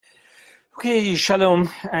Okay, shalom.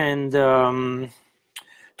 And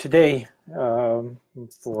today,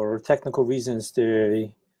 for technical reasons,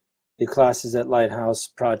 the classes at Lighthouse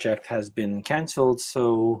Project has been canceled.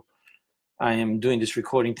 So I am doing this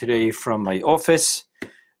recording today from my office,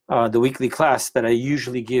 the weekly class that I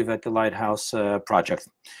usually give at the Lighthouse Project.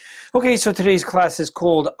 Okay, so today's class is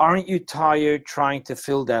called Aren't You Tired Trying to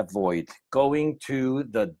Fill That Void? Going to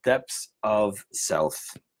the Depths of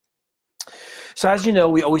Self. So as you know,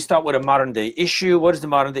 we always start with a modern day issue. What is the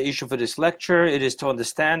modern day issue for this lecture? It is to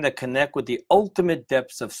understand and connect with the ultimate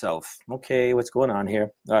depths of self. Okay, what's going on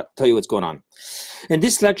here? I'll tell you what's going on. In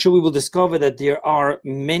this lecture, we will discover that there are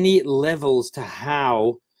many levels to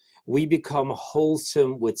how we become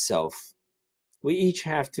wholesome with self. We each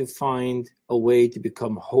have to find a way to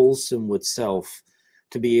become wholesome with self,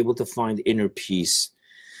 to be able to find inner peace.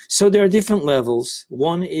 So there are different levels.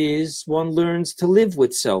 One is one learns to live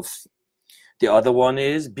with self. The other one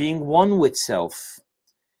is being one with self.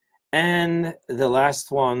 And the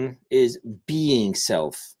last one is being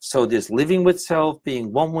self. So there's living with self,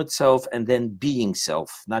 being one with self, and then being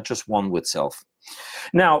self, not just one with self.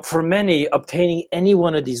 Now, for many, obtaining any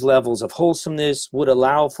one of these levels of wholesomeness would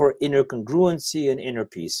allow for inner congruency and inner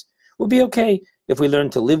peace. We'll be okay if we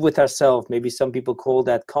learn to live with ourselves. Maybe some people call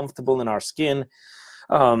that comfortable in our skin.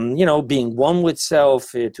 Being one with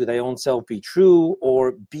self, to thy own self be true,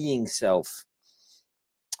 or being self.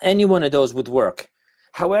 Any one of those would work.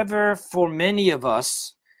 However, for many of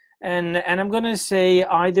us, and I'm going to say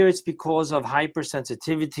either it's because of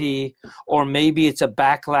hypersensitivity, or maybe it's a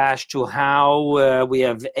backlash to how we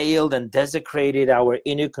have ailed and desecrated our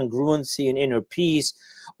inner congruency and inner peace,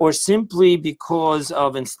 or simply because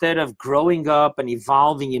of, instead of growing up and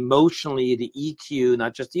evolving emotionally, the EQ,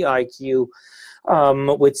 not just the IQ,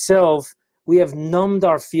 with self, we have numbed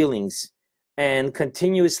our feelings and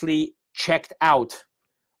continuously checked out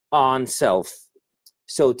on self.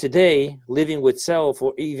 So today, living with self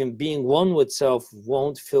or even being one with self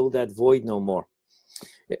won't fill that void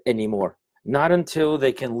anymore. Not until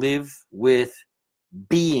they can live with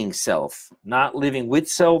being self, not living with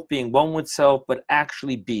self, being one with self, but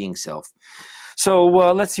actually being self. So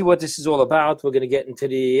let's see what this is all about. We're going to get into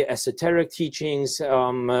the esoteric teachings.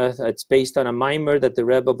 It's based on a mimer that the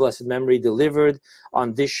Rebbe, blessed memory, delivered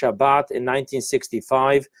on this Shabbat in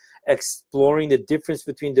 1965. Exploring the difference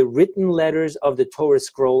between the written letters of the Torah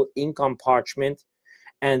scroll, ink on parchment,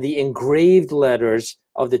 and the engraved letters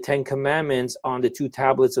of the Ten Commandments on the two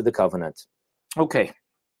tablets of the covenant. Okay,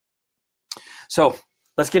 so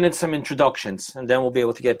let's get into some introductions, and then we'll be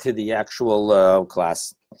able to get to the actual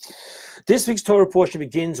class. This week's Torah portion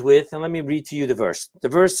begins with, and let me read to you the verse. The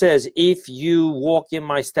verse says, if you walk in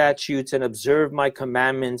my statutes and observe my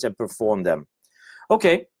commandments and perform them.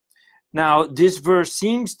 Okay. Now, this verse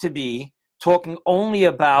seems to be talking only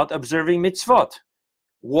about observing mitzvot.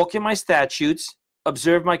 Walk in my statutes,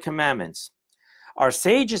 observe my commandments. Our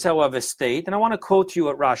sages, however, state, and I want to quote you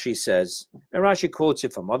what Rashi says, and Rashi quotes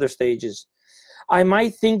it from other stages. I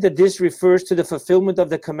might think that this refers to the fulfillment of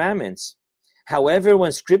the commandments. However,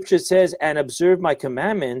 when scripture says, and observe my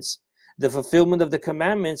commandments, the fulfillment of the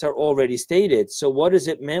commandments are already stated. So what is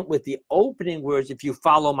it meant with the opening words, if you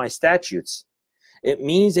follow my statutes? It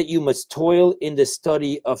means that you must toil in the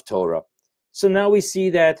study of Torah. So now we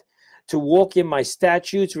see that to walk in my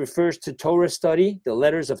statutes refers to Torah study, the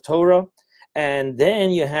letters of Torah, and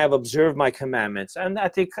then you have observe my commandments. And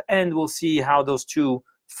at the end, we'll see how those two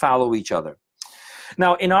follow each other.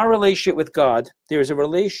 Now, in our relationship with God, there is a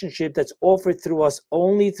relationship that's offered through us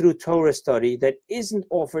only through Torah study that isn't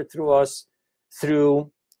offered to us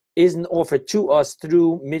through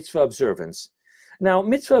mitzvah observance. Now,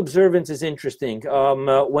 mitzvah observance is interesting.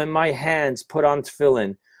 When my hands put on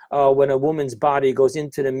tefillin, when a woman's body goes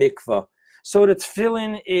into the mikvah. So the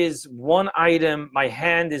tefillin is one item, my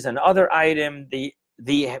hand is another item. The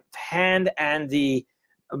hand and the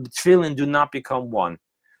tefillin do not become one.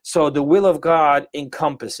 So the will of God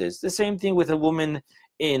encompasses. The same thing with a woman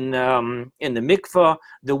in the mikvah.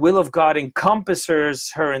 The will of God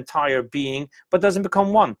encompasses her entire being, but doesn't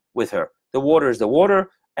become one with her. The water is the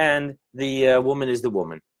water, and the woman is the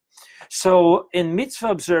woman. So in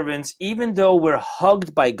mitzvah observance, even though we're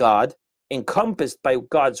hugged by God, encompassed by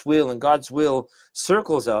God's will, and God's will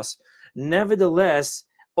circles us, nevertheless,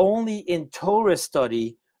 only in Torah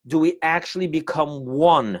study do we actually become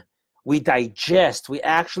one. We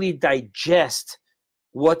actually digest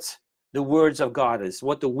what the words of God is,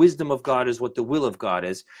 what the wisdom of God is, what the will of God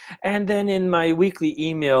is. And then in my weekly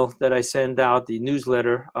email that I send out, the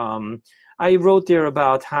newsletter, I wrote there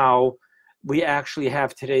about how we actually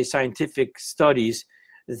have today scientific studies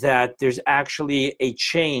that there's actually a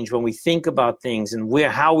change when we think about things and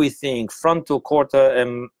how we think, frontal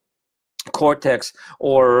cortex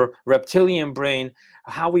or reptilian brain,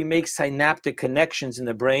 how we make synaptic connections in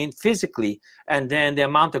the brain physically, and then the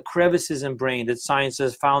amount of crevices in brain that science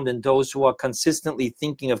has found in those who are consistently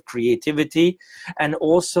thinking of creativity. And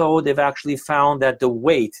also they've actually found that the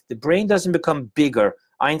brain doesn't become bigger.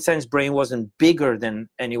 Einstein's brain wasn't bigger than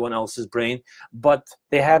anyone else's brain, but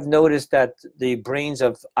they have noticed that the brains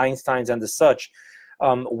of Einstein's and the such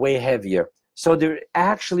way heavier. So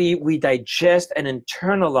we digest and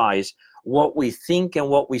internalize what we think and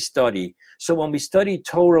what we study. So when we study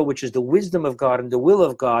Torah, which is the wisdom of God and the will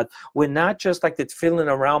of God, we're not just like the tefillin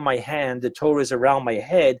around my hand, the Torah is around my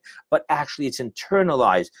head, but actually it's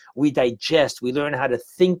internalized. We digest, we learn how to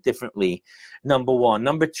think differently, number one.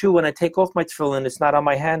 Number two, when I take off my tefillin, it's not on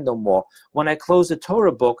my hand no more. When I close the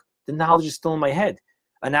Torah book, the knowledge is still in my head.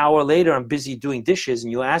 An hour later, I'm busy doing dishes,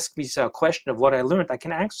 and you ask me a question of what I learned, I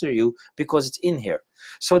can answer you because it's in here.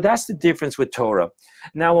 So that's the difference with Torah.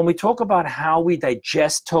 Now, when we talk about how we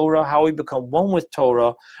digest Torah, how we become one with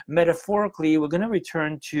Torah, metaphorically, we're going to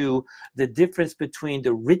return to the difference between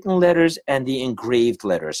the written letters and the engraved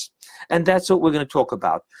letters. And that's what we're going to talk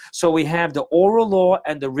about. So we have the oral law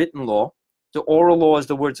and the written law. The oral law is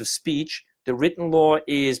the words of speech. The written law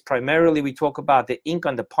is primarily, we talk about the ink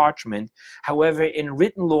on the parchment. However, in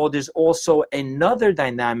written law, there's also another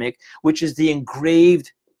dynamic, which is the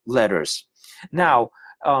engraved letters. Now,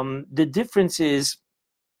 the difference is,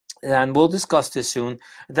 and we'll discuss this soon,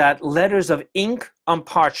 that letters of ink on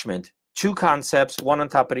parchment, two concepts, one on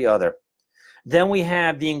top of the other. Then we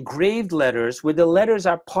have the engraved letters, where the letters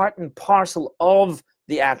are part and parcel of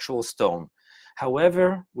the actual stone.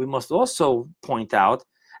 However, we must also point out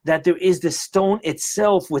that there is the stone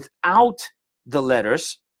itself without the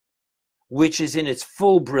letters, which is in its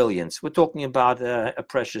full brilliance. We're talking about a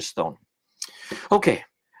precious stone. Okay,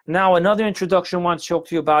 now another introduction I want to talk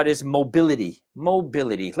to you about is mobility.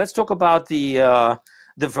 Mobility. Let's talk about the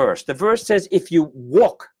verse. The verse says, if you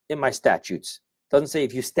walk in my statutes. It doesn't say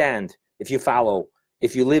if you stand, if you follow,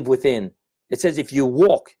 if you live within. It says if you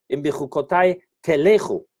walk. In Bechukoisai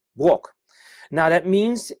telechu, walk. Now that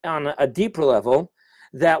means on a deeper level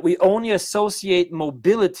that we only associate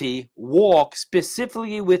mobility, walk,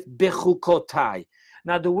 specifically with Bechukoisai.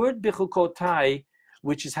 Now the word Bechukoisai,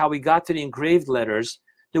 which is how we got to the engraved letters,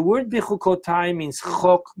 the word Bechukoisai means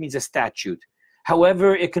chok, means a statute.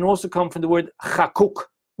 However, it can also come from the word chakuk,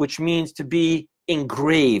 which means to be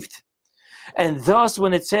engraved. And thus,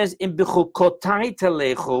 when it says in Bechukoisai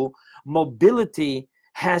telechu, mobility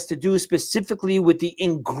has to do specifically with the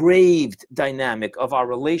engraved dynamic of our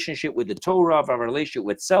relationship with the Torah, of our relationship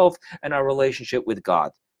with self, and our relationship with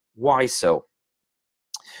God. Why so?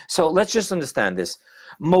 So let's just understand this.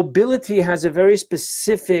 Mobility has a very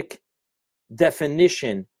specific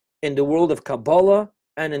definition in the world of Kabbalah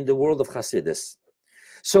and in the world of Hasidus.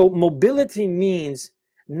 So mobility means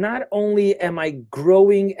not only am I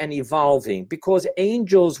growing and evolving, because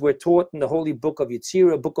angels were taught in the holy book of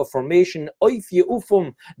Yetzirah, book of formation,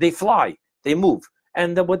 they fly, they move.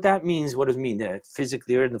 And what that means, what does it mean? That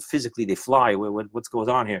physically they fly. What's going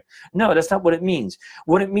on here? No, that's not what it means.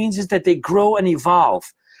 What it means is that they grow and evolve.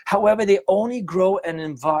 However, they only grow and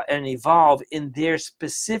evolve in their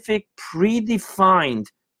specific predefined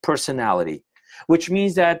personality, which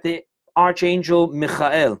means that the archangel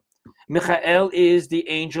Michael is the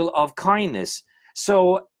angel of kindness.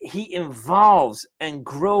 So he evolves and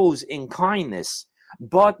grows in kindness,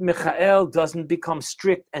 but Michael doesn't become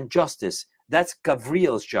strict and justice. That's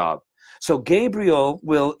Gabriel's job. So Gabriel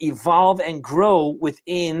will evolve and grow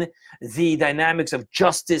within the dynamics of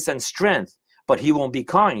justice and strength, but he won't be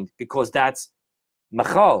kind because that's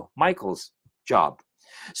Michael's job.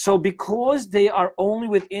 So because they are only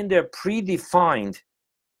within their predefined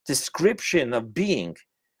description of being,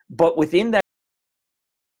 but within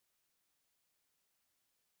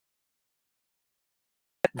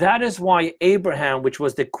that is why Abraham, which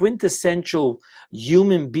was the quintessential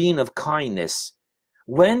human being of kindness,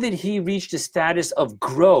 when did he reach the status of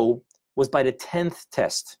grow? Was by the 10th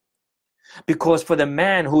test. Because for the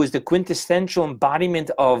man who is the quintessential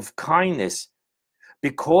embodiment of kindness,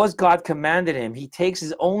 because God commanded him, he takes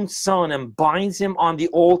his own son and binds him on the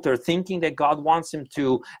altar, thinking that God wants him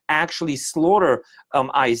to actually slaughter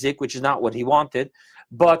Isaac, which is not what he wanted.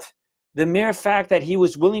 But the mere fact that he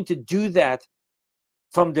was willing to do that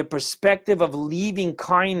from the perspective of leaving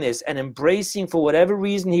kindness and embracing, for whatever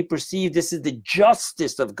reason he perceived this is the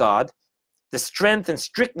justice of God, the strength and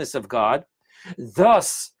strictness of God,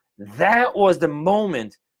 thus that was the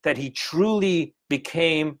moment that he truly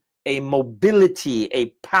became a mobility, a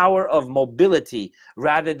power of mobility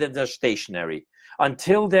rather than just stationary.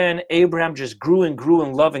 Until then, Abraham just grew and grew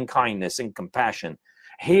in love and kindness and compassion.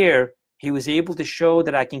 Here, he was able to show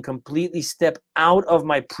that I can completely step out of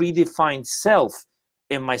my predefined self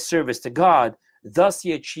in my service to God. Thus,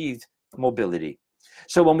 he achieved mobility.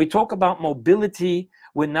 So when we talk about mobility,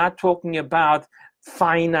 we're not talking about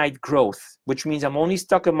finite growth, which means I'm only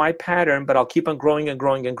stuck in my pattern, but I'll keep on growing and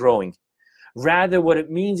growing and growing. Rather, what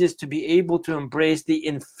it means is to be able to embrace the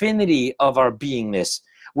infinity of our beingness,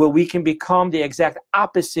 where we can become the exact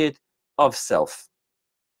opposite of self.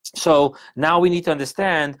 So now we need to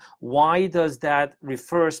understand, why does that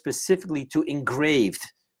refer specifically to engraved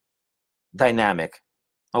dynamic?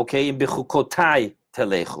 Okay, in Bechukoisai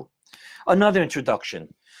telechu. Another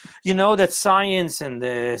introduction. You know that science and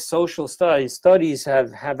the social studies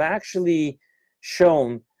have actually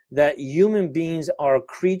shown that human beings are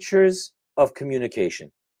creatures of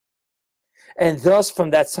communication. And thus,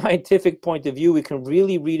 from that scientific point of view, we can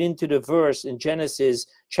really read into the verse in Genesis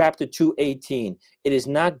chapter 2:18. It is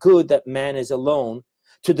not good that man is alone,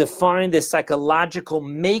 to define the psychological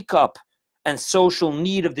makeup and social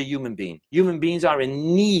need of the human being. Human beings are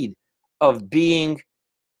in need of being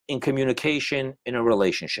in communication, in a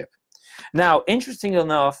relationship. Now, interesting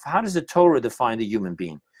enough, how does the Torah define the human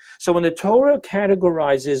being? So when the Torah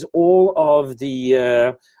categorizes all of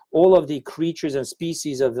the creatures and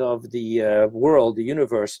species of the world, the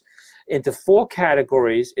universe, into 4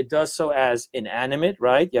 categories, it does so as inanimate,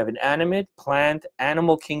 right? You have inanimate, plant,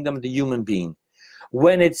 animal kingdom, the human being.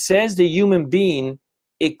 When it says the human being,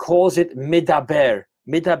 it calls it midaber.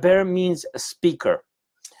 Midaber means a speaker.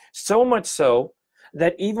 So much so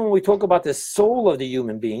that even when we talk about the soul of the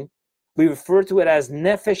human being, we refer to it as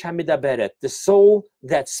nefesh hamidaberet, the soul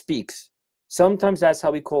that speaks. Sometimes that's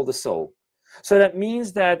how we call the soul. So that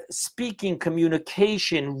means that speaking,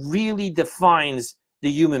 communication really defines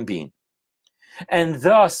the human being. And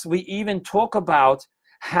thus, we even talk about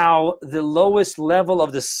how the lowest level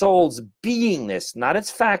of the soul's beingness, not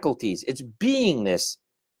its faculties, its beingness,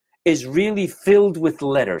 is really filled with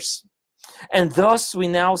letters. And thus, we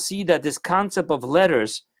now see that this concept of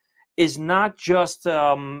letters is not just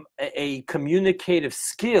a communicative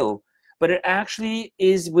skill, but it actually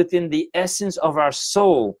is within the essence of our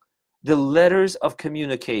soul, the letters of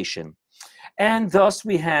communication. And thus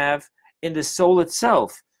we have in the soul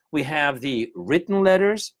itself, we have the written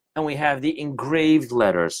letters and we have the engraved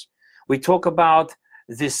letters. We talk about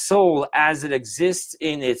the soul as it exists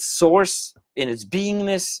in its source, in its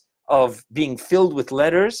beingness of being filled with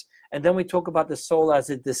letters. And then we talk about the soul as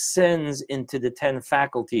it descends into the 10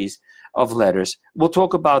 faculties of letters. We'll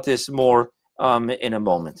talk about this more in a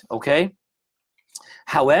moment, okay?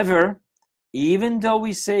 However, even though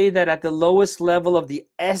we say that at the lowest level of the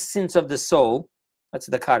essence of the soul, that's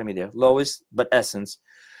the dichotomy there, lowest but essence.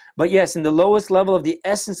 But yes, in the lowest level of the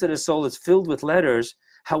essence of the soul, it's filled with letters.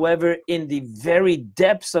 However, in the very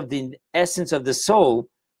depths of the essence of the soul,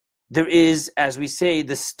 there is, as we say,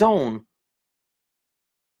 the stone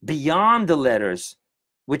beyond the letters,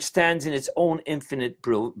 which stands in its own infinite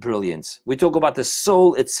brilliance. We talk about the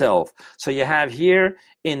soul itself. So you have here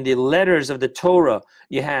in the letters of the Torah,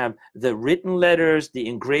 you have the written letters, the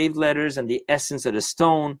engraved letters, and the essence of the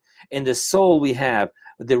stone. In the soul, we have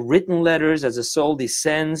the written letters as the soul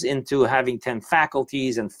descends into having 10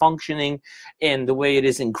 faculties and functioning in the way it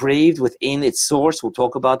is engraved within its source. We'll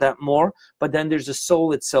talk about that more. But then there's the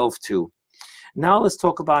soul itself too. Now let's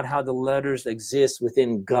talk about how the letters exist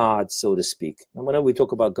within God, so to speak. And whenever we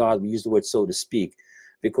talk about God, we use the word so to speak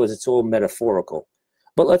because it's all metaphorical.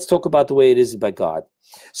 But let's talk about the way it is by God.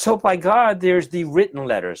 So by God, there's the written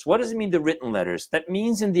letters. What does it mean, the written letters? That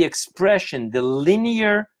means in the expression, the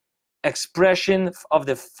linear expression of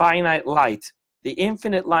the finite light, the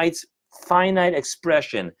infinite light's finite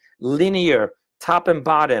expression, linear, top and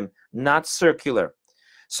bottom, not circular.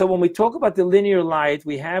 So when we talk about the linear light,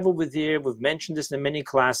 we have over there, we've mentioned this in many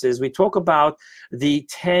classes, we talk about the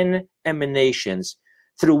 10 emanations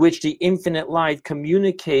through which the infinite light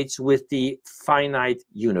communicates with the finite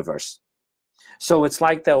universe. So it's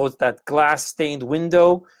like that glass-stained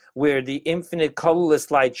window where the infinite colorless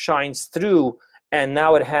light shines through, and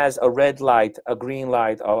now it has a red light, a green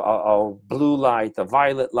light, a blue light, a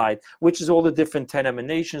violet light, which is all the different 10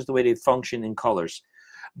 emanations, the way they function in colors.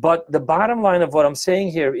 But the bottom line of what I'm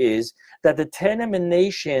saying here is that the 10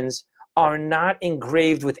 emanations are not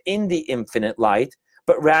engraved within the infinite light,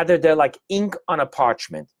 but rather they're like ink on a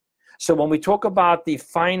parchment. So when we talk about the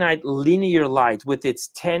finite linear light with its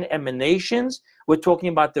 10 emanations, we're talking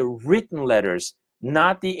about the written letters,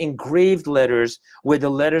 not the engraved letters where the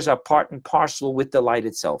letters are part and parcel with the light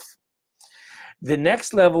itself. The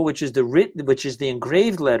next level, which is the written, which is the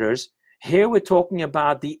engraved letters, here we're talking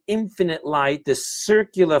about the infinite light, the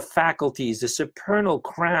circular faculties, the supernal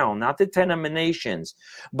crown, not the 10 emanations,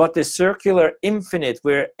 but the circular infinite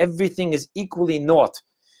where everything is equally naught.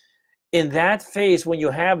 In that phase, when you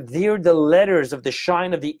have there the letters of the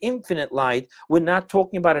shine of the infinite light, we're not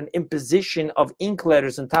talking about an imposition of ink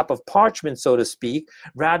letters on top of parchment, so to speak.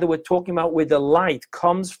 Rather, we're talking about where the light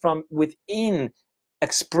comes from within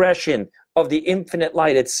expression of the infinite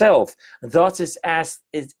light itself. Thus, it's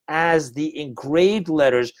as the engraved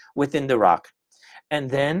letters within the rock. And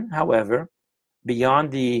then, however,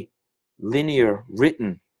 beyond the linear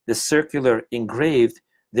written, the circular engraved,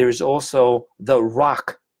 there is also the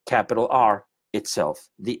rock, capital R, itself,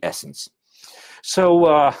 the essence. So,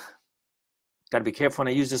 got to be careful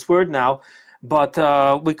when I use this word now, but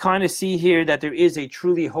we kind of see here that there is a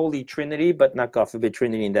truly holy Trinity, but not, God forbid,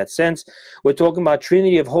 Trinity in that sense. We're talking about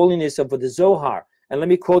Trinity of holiness of the Zohar. And let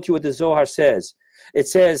me quote you what the Zohar says. It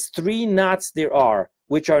says, 3 knots there are,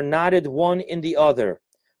 which are knotted one in the other.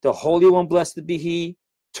 The Holy One, blessed be He,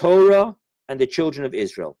 Torah, and the children of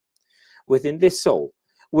Israel. Within this soul.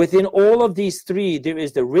 Within all of these 3, there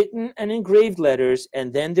is the written and engraved letters,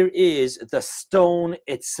 and then there is the stone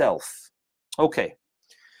itself. Okay,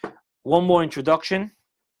 one more introduction,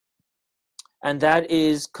 and that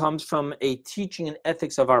comes from a teaching in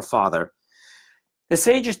ethics of our Father. The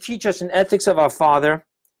sages teach us in ethics of our Father.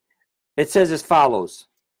 It says as follows: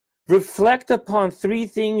 reflect upon 3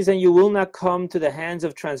 things, and you will not come to the hands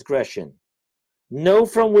of transgression. Know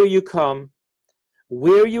from where you come,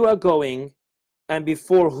 where you are going, and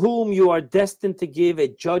before whom you are destined to give a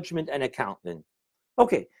judgment and accounting.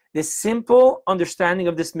 Okay, the simple understanding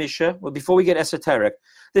of this Mishnah, well, before we get esoteric,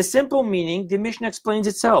 the simple meaning, the Mishnah explains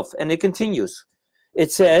itself, and it continues.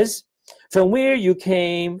 It says, from where you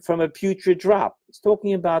came from a putrid drop. It's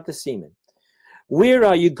talking about the semen. Where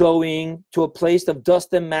are you going? To a place of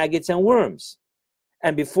dust and maggots and worms.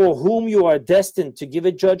 And before whom you are destined to give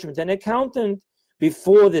a judgment and accountant,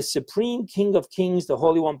 before the supreme King of Kings, the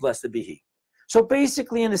Holy One, blessed be He. So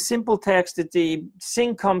basically, in the simple text, that the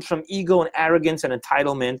sin comes from ego and arrogance and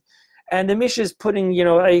entitlement, and the Mishnah is putting,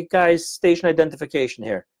 hey guys, station identification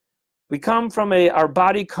here. We come from our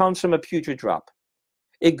body comes from a putrid drop.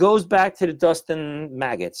 It goes back to the dust and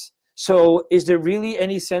maggots. So is there really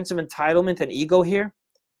any sense of entitlement and ego here?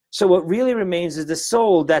 So what really remains is the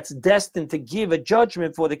soul that's destined to give a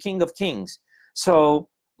judgment for the King of Kings. So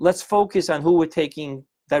let's focus on who we're taking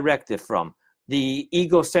directive from. The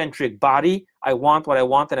egocentric body, I want what I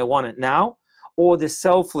want and I want it now, or the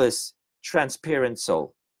selfless, transparent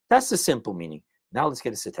soul. That's the simple meaning. Now let's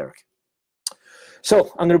get esoteric.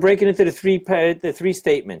 So I'm going to break it into the three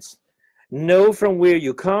statements. Know from where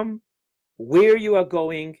you come, where you are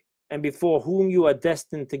going, and before whom you are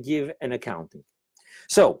destined to give an accounting.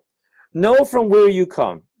 So, know from where you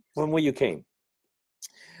come, from where you came.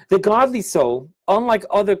 The godly soul, unlike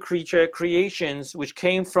other creations which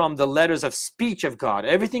came from the letters of speech of God,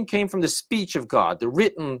 everything came from the speech of God, the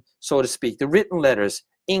written, so to speak, the written letters,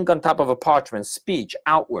 ink on top of a parchment, speech,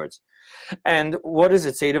 outwards. And what does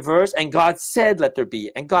it say, the verse? And God said, let there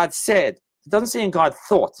be. And God said. It doesn't say and God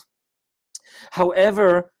thought.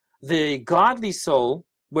 However, the godly soul,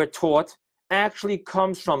 we're taught, actually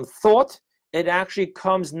comes from thought. It actually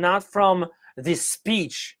comes not from the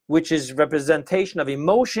speech, which is representation of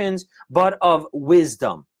emotions, but of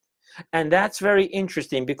wisdom. And that's very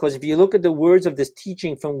interesting, because if you look at the words of this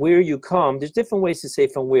teaching, from where you come, there's different ways to say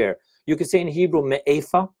from where. You could say in Hebrew,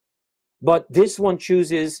 me'efa, but this one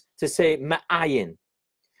chooses to say ma'ayin.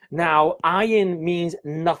 Now, ayin means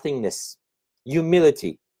nothingness,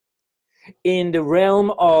 humility. In the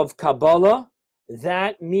realm of Kabbalah,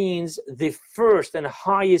 that means the first and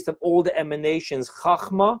highest of all the emanations,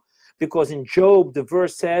 Chachma, because in Job, the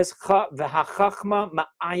verse says, V'hachachma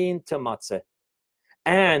ma'ayin tamatzeh.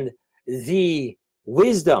 And the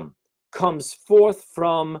wisdom comes forth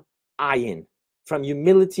from ayin, from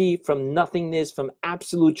humility, from nothingness, from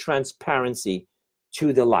absolute transparency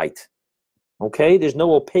to the light. Okay? There's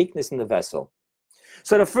no opaqueness in the vessel.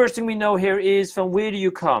 So the first thing we know here is, from where do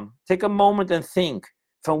you come? Take a moment and think.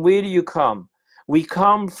 From where do you come? We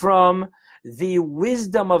come from the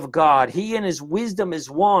wisdom of God. He and his wisdom is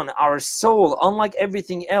one. Our soul, unlike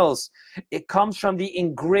everything else, it comes from the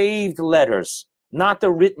engraved letters, not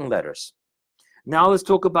the written letters. Now let's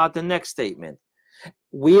talk about the next statement.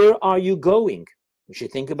 Where are you going? You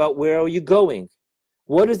should think about, where are you going?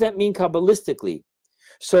 What does that mean Kabbalistically?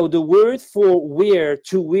 So the word for where,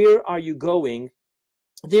 to where are you going,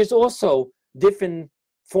 there's also different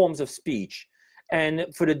forms of speech. And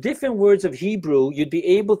for the different words of Hebrew, you'd be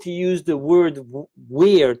able to use the word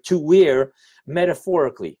where, to where,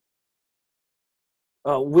 metaphorically.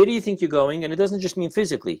 Where do you think you're going? And it doesn't just mean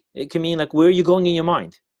physically. It can mean like, where are you going in your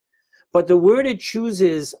mind? But the word it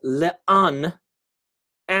chooses, le'an,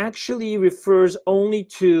 actually refers only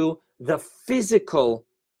to the physical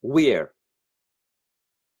where.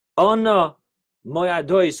 Ana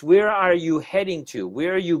moyadois, where are you heading to?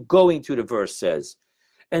 Where are you going to, the verse says.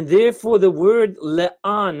 And therefore the word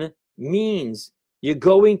le'an means you're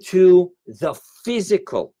going to the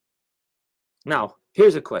physical. Now,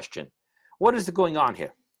 here's a question. What is going on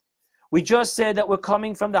here? We just said that we're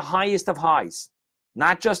coming from the highest of highs.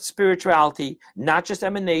 Not just spirituality, not just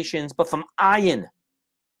emanations, but from ayin.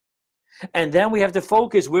 And then we have to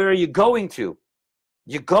focus, where are you going to?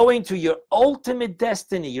 You're going to your ultimate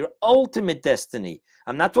destiny, your ultimate destiny.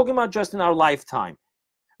 I'm not talking about just in our lifetime.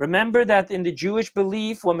 Remember that in the Jewish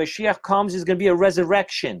belief, when Mashiach comes, there's going to be a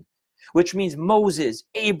resurrection, which means Moses,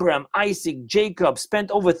 Abraham, Isaac, Jacob spent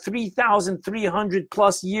over 3,300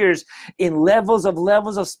 plus years in levels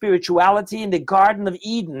of spirituality in the Garden of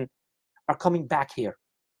Eden are coming back here.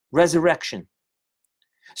 Resurrection.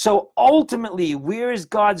 So ultimately, where is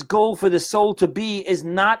God's goal for the soul to be is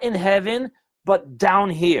not in heaven, but down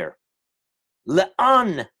here.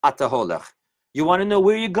 Le'an ataholach. You want to know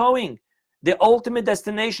where you're going? The ultimate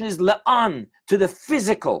destination is le'an, to the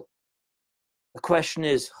physical. The question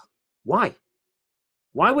is, why?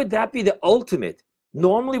 Why would that be the ultimate?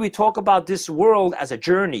 Normally we talk about this world as a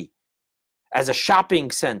journey, as a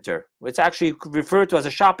shopping center. It's actually referred to as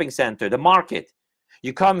a shopping center, the market.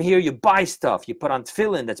 You come here, you buy stuff. You put on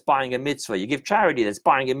tefillin, that's buying a mitzvah. You give charity, that's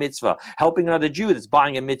buying a mitzvah. Helping another Jew, that's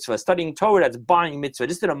buying a mitzvah. Studying Torah, that's buying a mitzvah.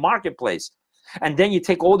 This is a marketplace. And then you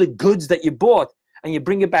take all the goods that you bought and you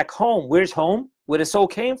bring it back home. Where's home? Where the soul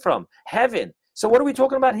came from. Heaven. So what are we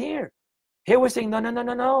talking about here? Here we're saying,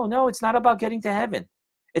 no, it's not about getting to heaven.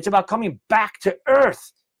 It's about coming back to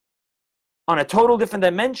earth on a total different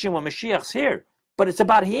dimension when Mashiach's here. But it's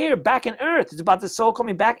about here, back in earth. It's about the soul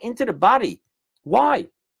coming back into the body. Why?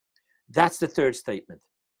 That's the third statement.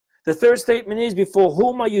 The third statement is, before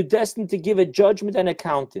whom are you destined to give a judgment and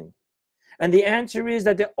accounting? And the answer is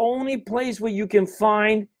that the only place where you can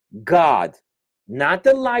find God, not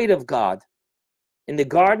the light of God. In the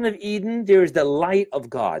Garden of Eden, there is the light of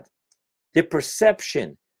God, the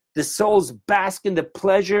perception. The souls bask in the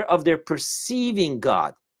pleasure of their perceiving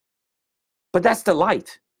God. But that's the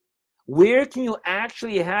light. Where can you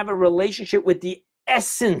actually have a relationship with the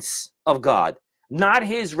essence of God? Not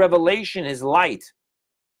his revelation, his light.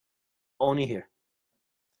 Only here.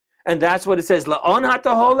 And that's what it says. La'on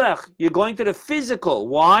hataholech. You're going to the physical.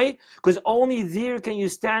 Why? Because only there can you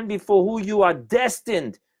stand before who you are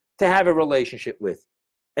destined to have a relationship with.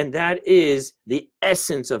 And that is the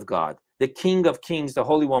essence of God. The King of Kings, the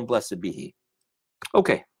Holy One, blessed be he.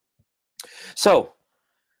 Okay. So,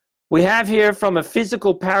 we have here from a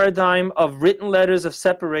physical paradigm of written letters of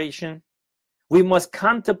separation, we must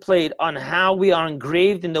contemplate on how we are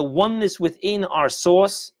engraved in the oneness within our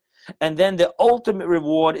source. And then the ultimate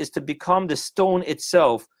reward is to become the stone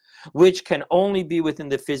itself, which can only be within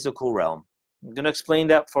the physical realm. I'm going to explain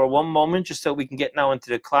that for one moment, just so we can get now into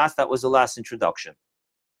the class. That was the last introduction.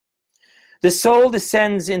 The soul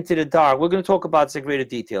descends into the dark. We're going to talk about this in greater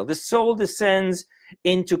detail. The soul descends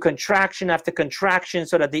into contraction after contraction,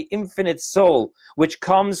 so that the infinite soul, which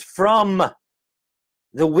comes from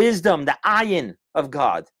the wisdom, the ayin of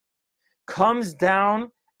God, comes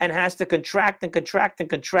down and has to contract and contract and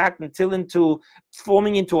contract until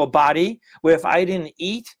forming into a body where if I didn't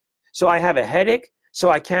eat, so I have a headache, so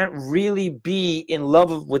I can't really be in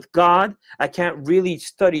love with God. I can't really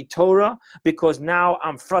study Torah because now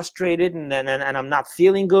I'm frustrated and I'm not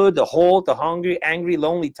feeling good. The hungry, angry,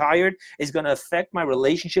 lonely, tired is going to affect my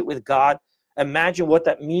relationship with God. Imagine what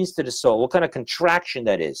that means to the soul, what kind of contraction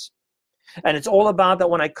that is. And it's all about that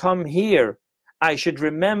when I come here, I should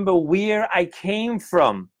remember where I came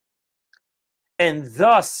from. And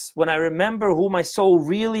thus, when I remember who my soul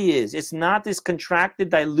really is, it's not this contracted,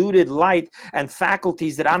 diluted light and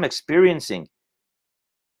faculties that I'm experiencing,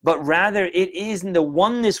 but rather it is in the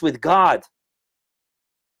oneness with God.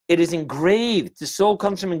 It is engraved. The soul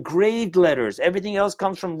comes from engraved letters. Everything else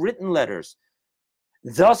comes from written letters.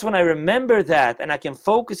 Thus, when I remember that and I can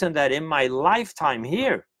focus on that in my lifetime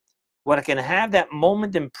here, when I can have that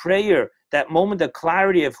moment in prayer, that moment of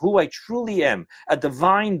clarity of who I truly am, a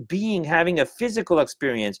divine being having a physical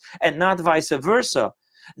experience and not vice versa,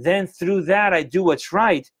 then through that I do what's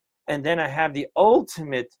right, and then I have the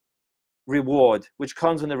ultimate reward, which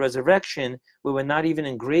comes in the resurrection, where we're not even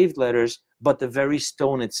engraved letters, but the very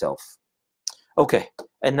stone itself. Okay,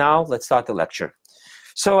 and now let's start the lecture.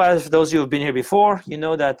 So as those of you who have been here before, you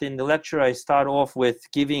know that in the lecture I start off with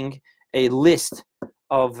giving a list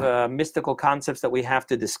of mystical concepts that we have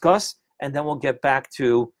to discuss, and then we'll get back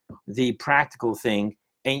to the practical thing.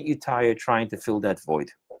 Ain't you tired trying to fill that void?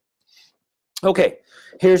 Okay,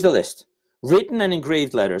 here's the list. Written and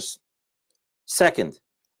engraved letters. Second,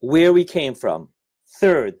 where we came from.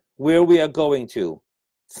 Third, where we are going to.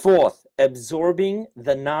 Fourth, absorbing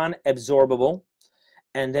the non-absorbable.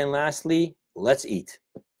 And then lastly, let's eat.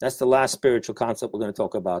 That's the last spiritual concept we're going to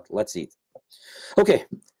talk about. Let's eat. Okay,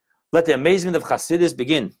 let the amazement of Hasidus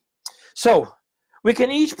begin. So, we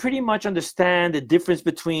can each pretty much understand the difference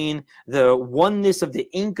between the oneness of the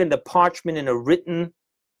ink and the parchment in a written,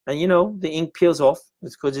 and you know, the ink peels off.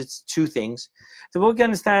 It's because it's two things. So we can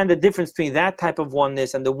understand the difference between that type of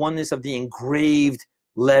oneness and the oneness of the engraved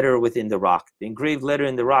letter within the rock. The engraved letter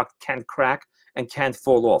in the rock can't crack and can't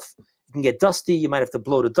fall off. It can get dusty. You might have to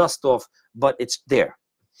blow the dust off, but it's there.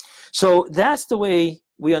 So that's the way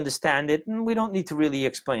we understand it, and we don't need to really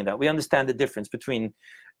explain that. We understand the difference between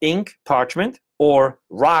ink, parchment, or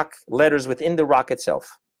rock, letters within the rock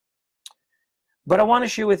itself. But I want to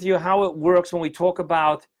share with you how it works when we talk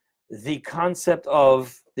about the concept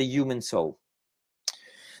of the human soul.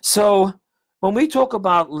 So when we talk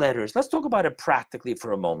about letters, let's talk about it practically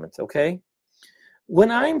for a moment, okay? When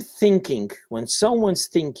I'm thinking, when someone's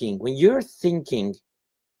thinking, when you're thinking,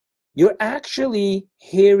 you're actually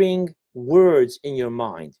hearing words in your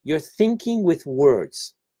mind. You're thinking with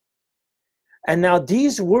words. And now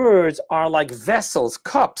these words are like vessels,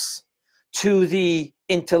 cups, to the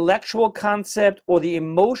intellectual concept or the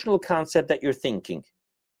emotional concept that you're thinking.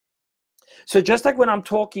 So just like when I'm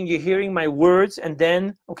talking, you're hearing my words, and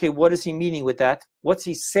then, okay, what is he meaning with that? What's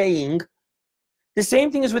he saying? The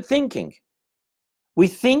same thing is with thinking. We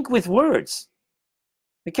think with words.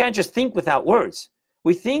 We can't just think without words.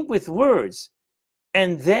 We think with words,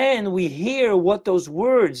 and then we hear what those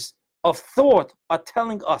words of thought are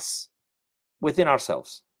telling us within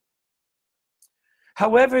ourselves.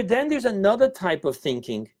 However, then there's another type of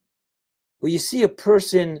thinking where you see a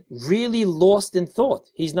person really lost in thought.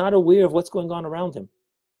 He's not aware of what's going on around him.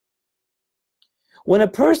 When a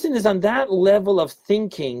person is on that level of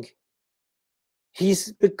thinking,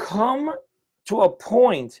 he's become to a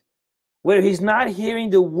point where he's not hearing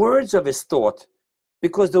the words of his thought,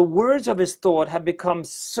 because the words of his thought have become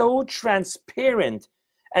so transparent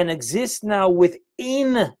and exist now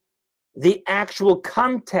within the actual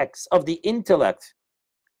context of the intellect.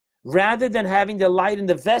 Rather than having the light in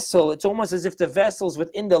the vessel, it's almost as if the vessel's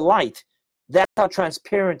within the light. That's how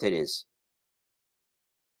transparent it is.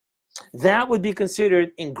 That would be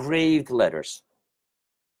considered engraved letters.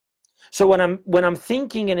 So when I'm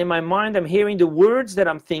thinking, and in my mind I'm hearing the words that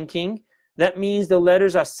I'm thinking, that means the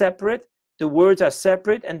letters are separate, the words are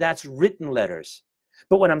separate, and that's written letters.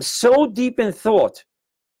 But when I'm so deep in thought,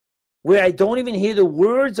 where I don't even hear the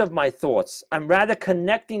words of my thoughts, I'm rather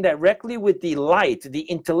connecting directly with the light, the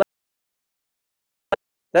intellect.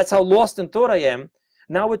 That's how lost in thought I am.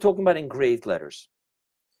 Now we're talking about engraved letters.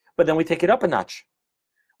 But then we take it up a notch.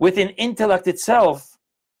 Within intellect itself,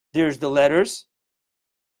 there's the letters.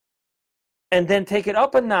 And then take it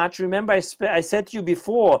up a notch. Remember, I said to you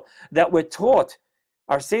before that we're taught,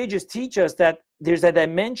 our sages teach us that there's a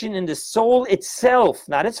dimension in the soul itself,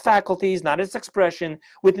 not its faculties, not its expression,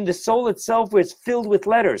 within the soul itself where it's filled with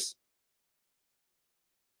letters.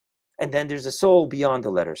 And then there's a soul beyond the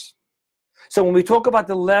letters. So when we talk about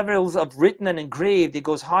the levels of written and engraved, it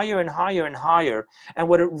goes higher and higher and higher. And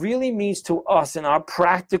what it really means to us in our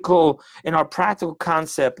practical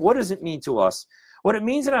concept, what does it mean to us? What it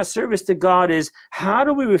means in our service to God is, how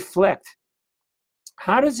do we reflect?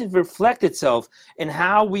 How does it reflect itself in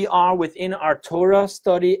how we are within our Torah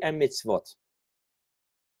study and mitzvot?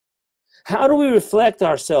 How do we reflect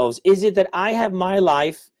ourselves? Is it that I have my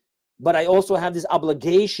life, but I also have this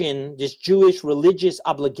obligation, this Jewish religious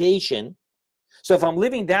obligation? So if I'm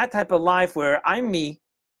living that type of life where I'm me,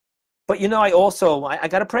 but you know, I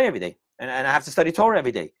got to pray every day, and I have to study Torah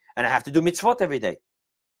every day, and I have to do mitzvot every day.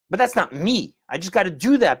 But that's not me. I just got to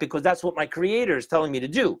do that because that's what my Creator is telling me to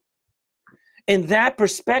do. In that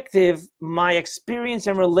perspective, my experience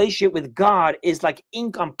and relationship with God is like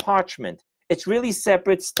ink on parchment. It's really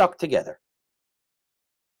separate, stuck together.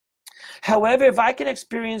 However, if I can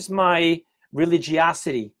experience my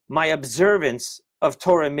religiosity, my observance of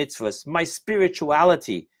Torah and mitzvahs, my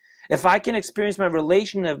spirituality, if I can experience my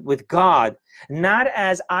relation with God, not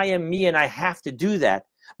as I am me and I have to do that,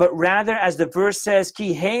 but rather as the verse says,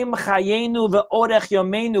 Ki heim chayenu ve'orech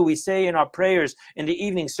yomenu, we say in our prayers in the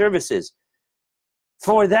evening services,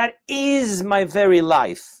 for that is my very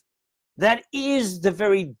life. That is the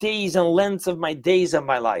very days and lengths of my days of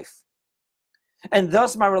my life. And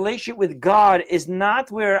thus my relationship with God is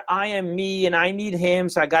not where I am me and I need him,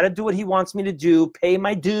 so I got to do what he wants me to do, pay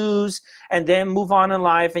my dues, and then move on in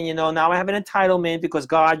life. And, now I have an entitlement because,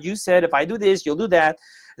 God, you said if I do this, you'll do that.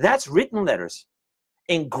 That's written letters.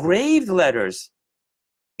 Engraved letters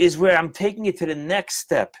is where I'm taking it to the next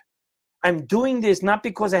step. I'm doing this not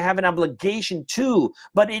because I have an obligation to,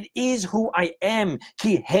 but it is who I am.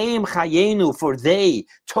 Ki heim chayenu, for they,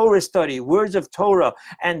 Torah study, words of Torah,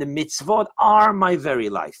 and the mitzvot are my very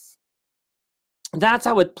life. That's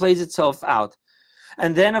how it plays itself out.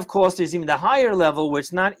 And then, of course, there's even the higher level where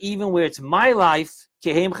it's not even where it's my life,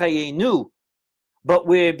 ki heim chayenu, but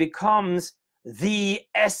where it becomes the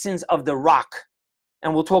essence of the rock.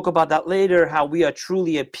 And we'll talk about that later, how we are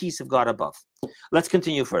truly a piece of God above. Let's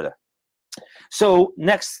continue further. So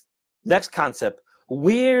next concept,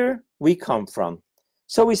 where we come from.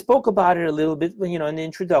 So we spoke about it a little bit, in the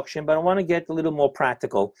introduction, but I want to get a little more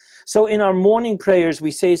practical. So in our morning prayers,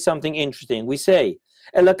 we say something interesting. We say,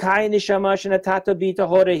 Elokai neshama shenatata bi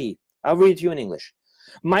tahorehi. I'll read it to you in English.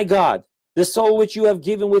 My God, the soul which you have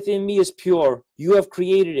given within me is pure. You have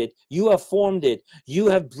created it. You have formed it. You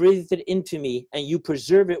have breathed it into me, and you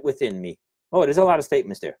preserve it within me. Oh, there's a lot of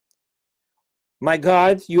statements there. My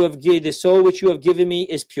God, the soul which you have given me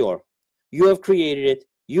is pure. You have created it.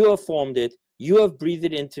 You have formed it. You have breathed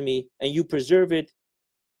it into me, and you preserve it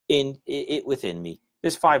within me.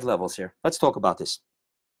 There's 5 levels here. Let's talk about this.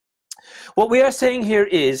 What we are saying here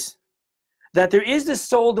is that there is the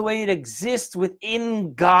soul the way it exists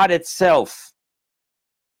within God itself.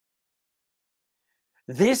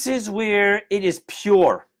 This is where it is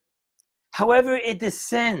pure. However, it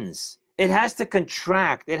descends. It has to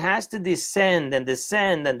contract. It has to descend and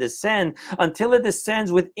descend and descend until it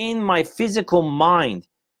descends within my physical mind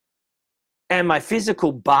and my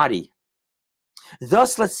physical body.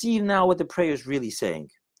 Thus, let's see now what the prayer is really saying.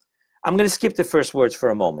 I'm going to skip the first words for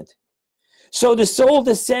a moment. So the soul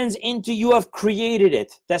descends into you have created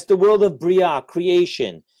it. That's the world of Bria,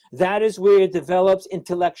 creation. That is where it develops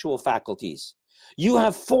intellectual faculties. You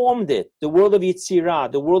have formed it, the world of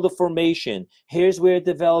Yitzirah, the world of formation. Here's where it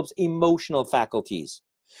develops emotional faculties.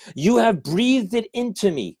 You have breathed it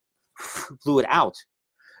into me, blew it out.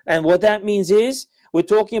 And what that means is, we're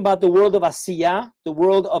talking about the world of Asiyah, the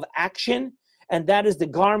world of action, and that is the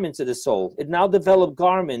garments of the soul. It now developed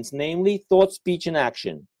garments, namely thought, speech, and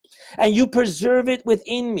action. And you preserve it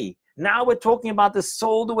within me. Now we're talking about the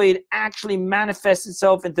soul, the way it actually manifests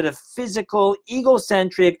itself into the physical,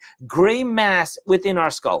 egocentric, gray mass within our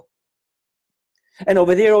skull. And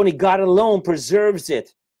over there, only God alone preserves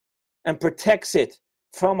it and protects it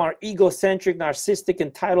from our egocentric, narcissistic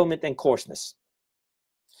entitlement and coarseness.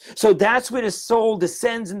 So that's where the soul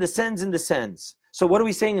descends and descends and descends. So what are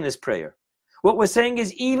we saying in this prayer? What we're saying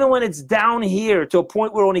is, even when it's down here to a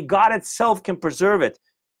point where only God itself can preserve it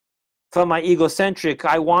from my egocentric,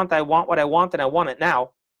 I want what I want, and I want it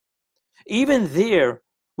now. Even there,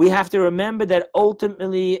 we have to remember that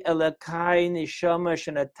ultimately, Elokai neshama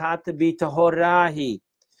shenatata bi tahorahi.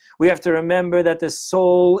 We have to remember that the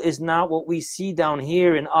soul is not what we see down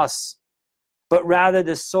here in us, but rather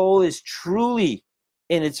the soul is truly,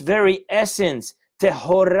 in its very essence,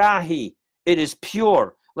 tehorahi. It is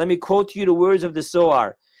pure. Let me quote to you the words of the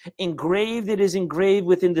Zohar. Engraved, it is engraved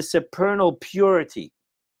within the supernal purity.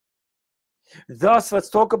 Thus, let's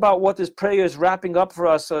talk about what this prayer is wrapping up for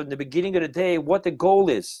us in the beginning of the day, what the goal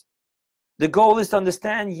is. The goal is to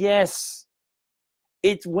understand, yes,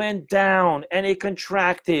 it went down and it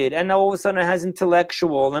contracted, and all of a sudden it has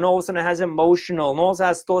intellectual, and all of a sudden it has emotional, and also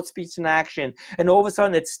has thought, speech, and action, and all of a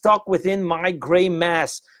sudden it's stuck within my gray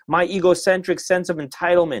mass, my egocentric sense of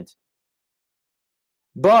entitlement.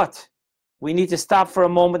 But we need to stop for a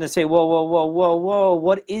moment and say, whoa,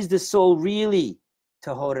 what is the soul really?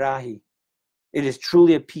 Tahorahi. It is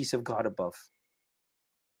truly a piece of God above.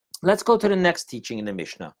 Let's go to the next teaching in the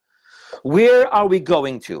Mishnah. Where are we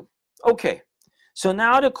going to? Okay, so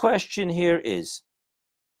now the question here is,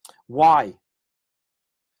 why?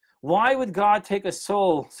 Why would God take a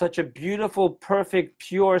soul, such a beautiful, perfect,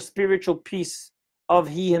 pure, spiritual piece of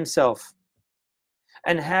He Himself,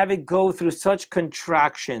 and have it go through such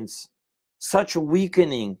contractions, such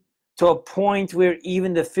weakening, to a point where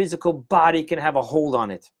even the physical body can have a hold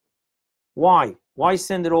on it? Why? Why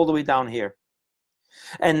send it all the way down here?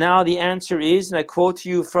 And now the answer is, and I quote to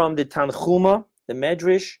you from the Tanchuma, the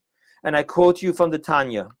Medrash, and I quote to you from the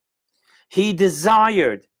Tanya. He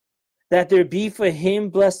desired that there be for him,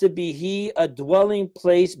 blessed be he, a dwelling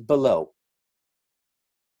place below.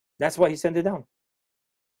 That's why he sent it down.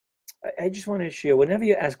 I just want to share, whenever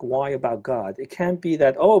you ask why about God, it can't be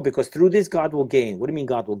that, oh, because through this God will gain. What do you mean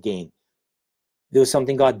God will gain? There was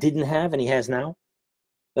something God didn't have and he has now?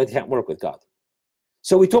 That can't work with God.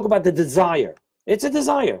 So we talk about the desire. It's a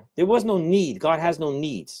desire. There was no need. God has no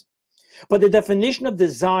needs. But the definition of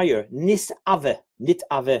desire,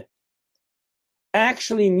 nitave,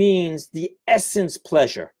 actually means the essence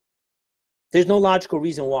pleasure. There's no logical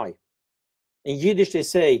reason why. In Yiddish, they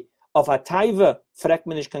say, of a taiva frek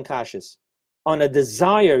man nicht kan kashes. On a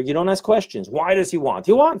desire, you don't ask questions. Why does he want?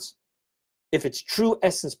 He wants. If it's true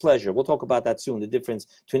essence pleasure, we'll talk about that soon, the difference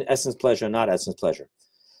between essence pleasure and not essence pleasure.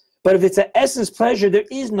 But if it's an essence pleasure, there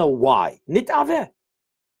is no why. Nitave.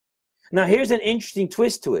 Now, here's an interesting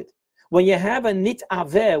twist to it. When you have a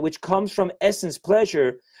nitave, which comes from essence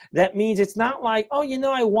pleasure, that means it's not like, oh,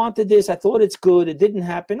 I wanted this. I thought it's good. It didn't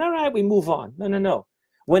happen. All right, we move on. No.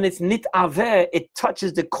 When it's nitave, it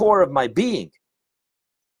touches the core of my being.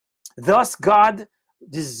 Thus, God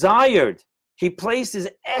desired. He placed his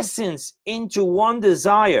essence into one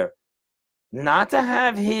desire, not to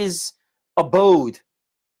have his abode,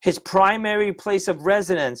 his primary place of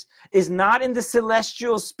residence, is not in the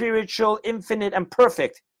celestial, spiritual, infinite, and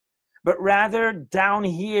perfect, but rather down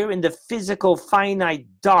here in the physical, finite,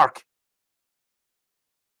 dark.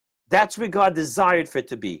 That's where God desired for it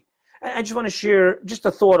to be. And I just want to share just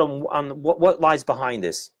a thought on what lies behind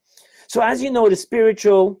this. So as you know, the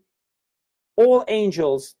spiritual, all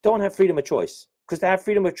angels don't have freedom of choice. Because to have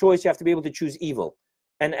freedom of choice, you have to be able to choose evil.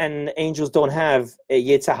 And angels don't have a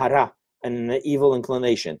yetzer hara, an evil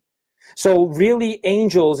inclination. So really,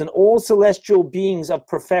 angels and all celestial beings of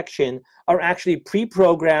perfection are actually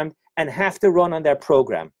pre-programmed and have to run on their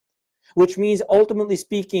program, which means, ultimately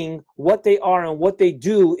speaking, what they are and what they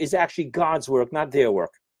do is actually God's work, not their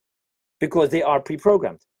work, because they are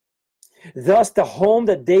pre-programmed. Thus, the home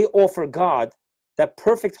that they offer God, that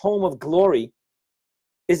perfect home of glory,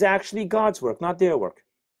 is actually God's work, not their work.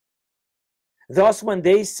 Thus, when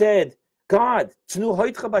they said, God, Tnu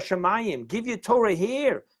hoitcha b'shamayim, give your Torah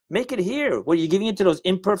here, make it here. What, are you giving it to those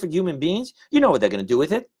imperfect human beings? You know what they're going to do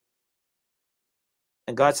with it.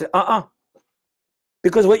 And God said,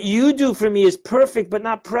 because what you do for me is perfect, but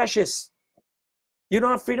not precious. You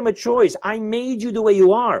don't have freedom of choice. I made you the way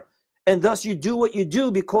you are. And thus you do what you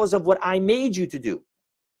do because of what I made you to do.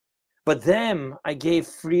 But them, I gave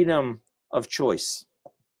freedom of choice.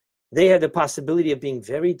 They had the possibility of being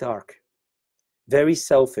very dark, very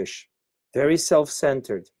selfish, very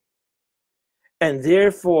self-centered. And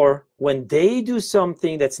therefore, when they do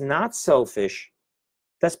something that's not selfish,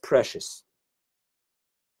 that's precious.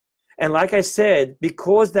 And like I said,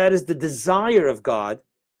 because that is the desire of God,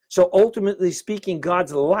 so ultimately speaking,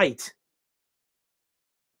 God's light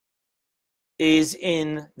is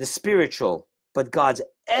in the spiritual, but God's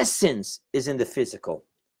essence is in the physical.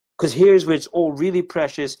 Because here's where it's all really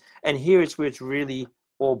precious, and here's where it's really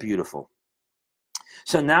all beautiful.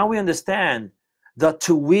 So now we understand that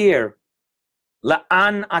to wear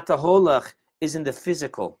la'an ataholach is in the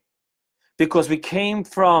physical, because we came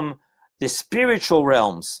from the spiritual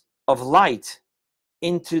realms of light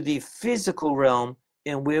into the physical realm,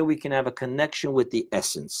 and where we can have a connection with the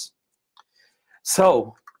essence.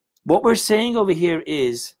 So what we're saying over here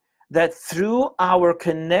is that through our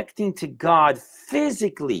connecting to God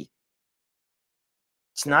physically,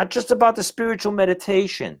 it's not just about the spiritual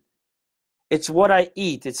meditation. It's what I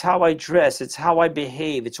eat. It's how I dress. It's how I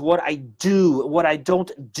behave. It's what I do, what I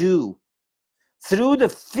don't do. Through the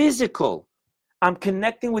physical, I'm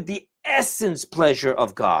connecting with the essence pleasure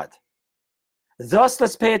of God. Thus,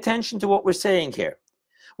 let's pay attention to what we're saying here.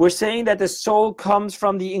 We're saying that the soul comes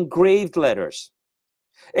from the engraved letters.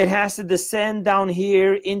 It has to descend down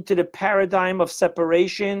here into the paradigm of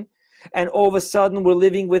separation, and all of a sudden we're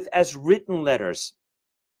living with as written letters.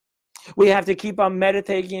 We have to keep on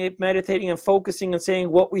meditating and focusing and saying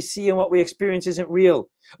what we see and what we experience isn't real.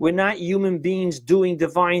 We're not human beings doing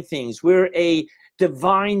divine things. We're a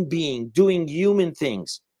divine being doing human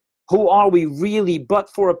things. Who are we really but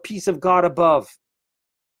for a piece of God above?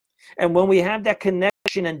 And when we have that connection,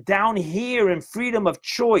 and down here in freedom of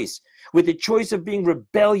choice, with the choice of being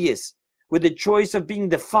rebellious, with the choice of being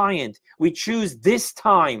defiant, we choose this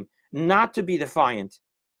time not to be defiant.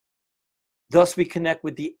 Thus we connect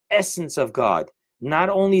with the essence of God, not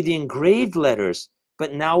only the engraved letters,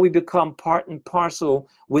 but now we become part and parcel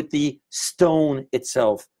with the stone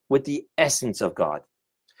itself, with the essence of God.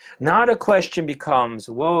 Now the question becomes,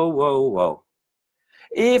 whoa.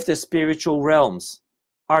 If the spiritual realms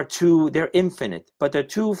are they're infinite, but they're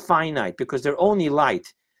too finite because they're only light,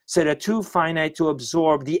 so they're too finite to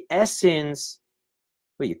absorb the essence.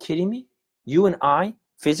 Are you kidding me? You and I,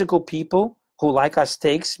 physical people who like our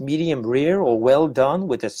steaks medium rare or well done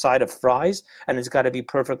with a side of fries, and it's got to be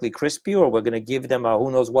perfectly crispy, or we're going to give them a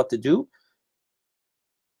who knows what to do.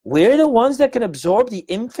 We're the ones that can absorb the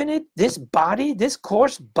infinite, this body, this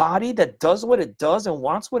coarse body that does what it does and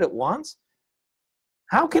wants what it wants.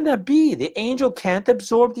 How can that be? The angel can't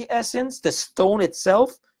absorb the essence, the stone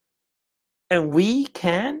itself, and we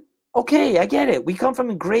can? Okay, I get it. We come from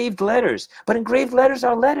engraved letters, but engraved letters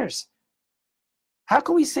are letters. How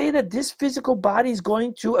can we say that this physical body is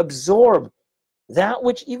going to absorb that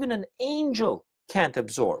which even an angel can't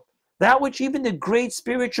absorb? That which even the great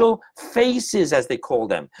spiritual faces, as they call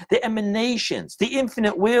them, the emanations, the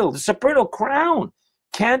infinite will, the supernal crown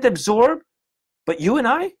can't absorb? But you and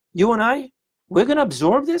I, we're going to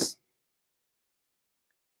absorb this?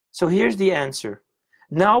 So here's the answer.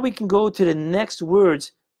 Now we can go to the next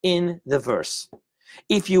words in the verse.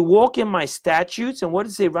 If you walk in my statutes, and what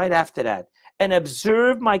does it say right after that? And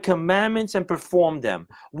observe my commandments and perform them.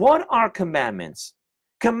 What are commandments?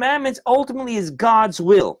 Commandments ultimately is God's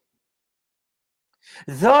will.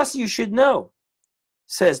 Thus you should know,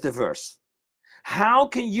 says the verse. How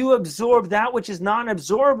can you absorb that which is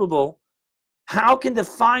non-absorbable? How can the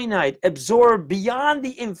finite absorb beyond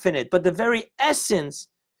the infinite? But the very essence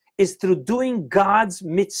is through doing God's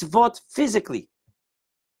mitzvot physically.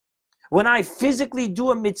 When I physically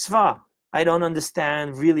do a mitzvah, I don't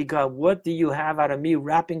understand, really, God, what do you have out of me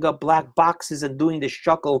wrapping up black boxes and doing the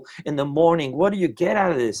shuckle in the morning? What do you get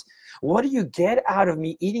out of this? What do you get out of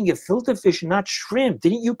me eating a filter fish, not shrimp?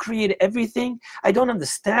 Didn't you create everything? I don't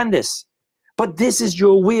understand this. But this is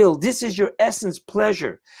your will. This is your essence,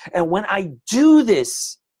 pleasure. And when I do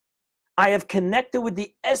this, I have connected with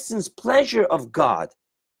the essence, pleasure of God.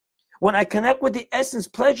 When I connect with the essence,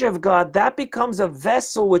 pleasure of God, that becomes a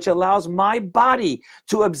vessel which allows my body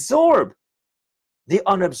to absorb the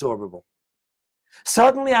unabsorbable.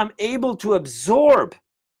 Suddenly I'm able to absorb.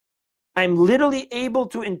 I'm literally able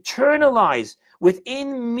to internalize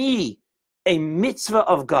within me a mitzvah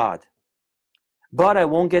of God. But I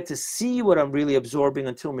won't get to see what I'm really absorbing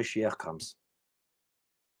until Mashiach comes.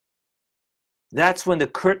 That's when the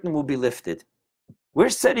curtain will be lifted. We're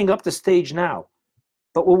setting up the stage now,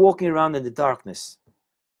 but we're walking around in the darkness.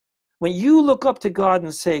 When you look up to God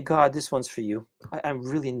and say, God, this one's for you. I'm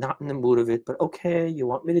really not in the mood of it, but okay, you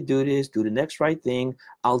want me to do this, do the next right thing,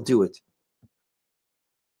 I'll do it.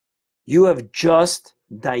 You have just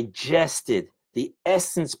digested the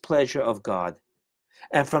essence pleasure of God.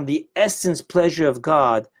 And from the essence pleasure of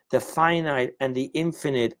God, the finite and the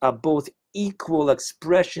infinite are both equal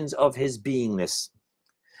expressions of his beingness.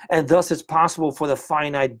 And thus it's possible for the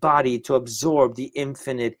finite body to absorb the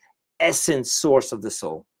infinite essence source of the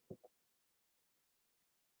soul.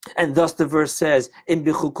 And thus the verse says, in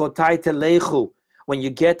Bechukoisai telechu, when you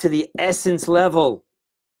get to the essence level,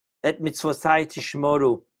 et mitzvosai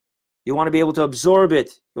tishmoru, you want to be able to absorb it.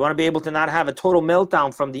 You want to be able to not have a total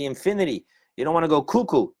meltdown from the infinity. You don't want to go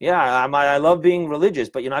cuckoo. Yeah, I love being religious,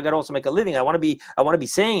 but I got to also make a living. I want to be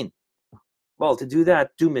sane. Well, to do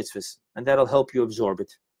that, do mitzvahs, and that'll help you absorb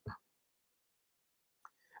it.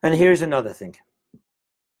 And here's another thing.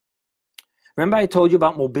 Remember I told you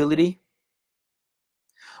about mobility?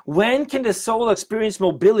 When can the soul experience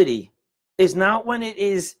mobility is not when it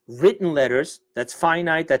is written letters, that's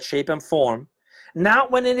finite, that's shape and form, not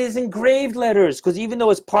when it is engraved letters, because even though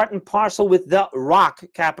it's part and parcel with the rock,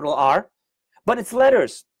 capital R, but it's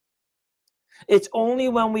letters. It's only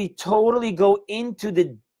when we totally go into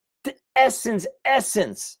the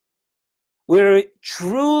essence. We're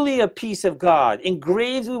truly a piece of God.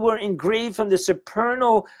 Engraved, we were engraved from the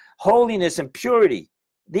supernal holiness and purity.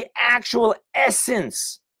 The actual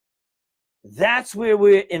essence. That's where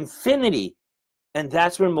we're infinity. And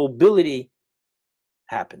that's where mobility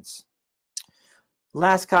happens.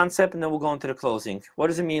 Last concept, and then we'll go into the closing. What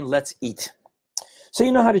does it mean, let's eat? So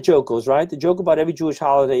you know how the joke goes, right? The joke about every Jewish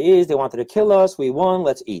holiday is they wanted to kill us, we won,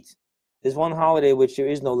 let's eat. There's one holiday which there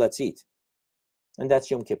is no let's eat. And that's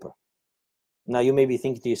Yom Kippur. Now you may be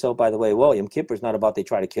thinking to yourself, by the way, well, Yom Kippur is not about they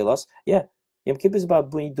try to kill us. Yeah, Yom Kippur is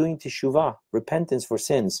about doing teshuvah, repentance for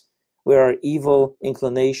sins, where our evil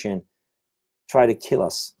inclination try to kill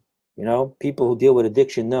us. People who deal with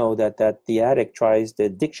addiction know that the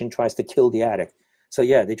addiction tries to kill the addict. So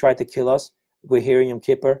yeah, they tried to kill us. We're here in Yom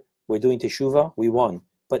Kippur. We're doing teshuvah. We won.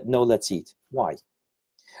 But no, let's eat. Why?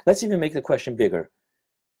 Let's even make the question bigger.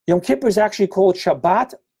 Yom Kippur is actually called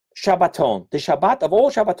Shabbat, Shabbaton, the Shabbat of all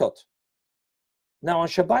Shabbatot. Now on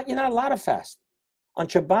Shabbat, you're not allowed to fast. On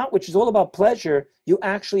Shabbat, which is all about pleasure, you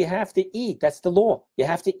actually have to eat. That's the law. You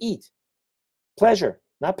have to eat. Pleasure,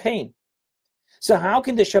 not pain. So how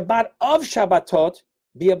can the Shabbat of Shabbatot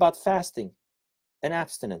be about fasting and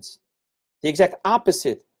abstinence? The exact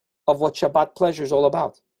opposite of what Shabbat pleasure is all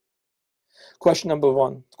about. Question number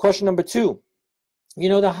one. Question number two. You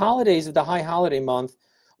know, the holidays of the high holiday month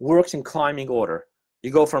works in climbing order. You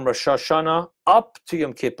go from Rosh Hashanah up to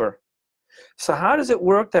Yom Kippur. So how does it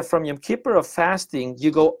work that from Yom Kippur of fasting,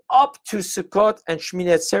 you go up to Sukkot and Shmini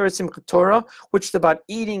Atzeret Simchat Torah, which is about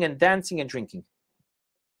eating and dancing and drinking?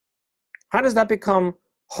 How does that become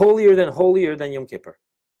holier than Yom Kippur?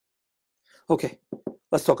 Okay,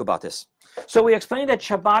 let's talk about this. So we explained that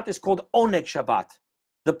Shabbat is called Oneg Shabbat,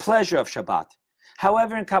 the pleasure of Shabbat.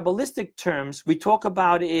 However, in Kabbalistic terms, we talk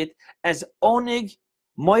about it as Oneg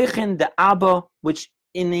Moichin de Abba, which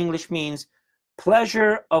in English means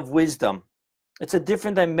pleasure of wisdom. It's a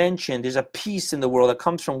different dimension. There's a peace in the world that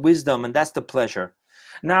comes from wisdom, and that's the pleasure.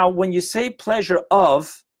 Now, when you say pleasure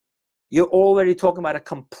of, you're already talking about a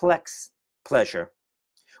complex pleasure,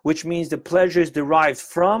 which means the pleasure is derived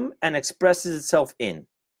from and expresses itself in.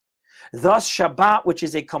 Thus, Shabbat, which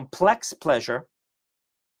is a complex pleasure,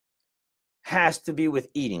 has to be with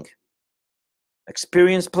eating.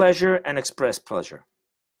 Experience pleasure and express pleasure.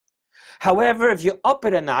 However, if you up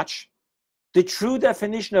it a notch, the true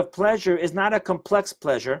definition of pleasure is not a complex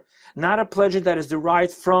pleasure, not a pleasure that is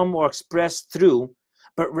derived from or expressed through,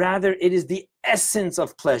 but rather it is the essence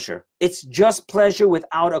of pleasure. It's just pleasure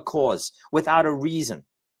without a cause, without a reason.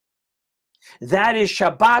 That is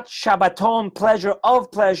Shabbat, Shabbaton, pleasure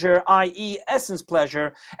of pleasure, i.e. essence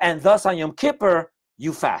pleasure, and thus on Yom Kippur,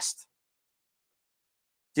 you fast.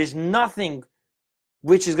 There's nothing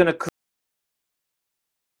which is going to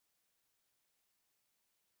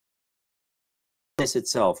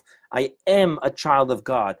itself. I am a child of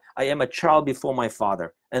God. I am a child before my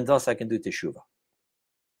Father, and thus I can do teshuvah.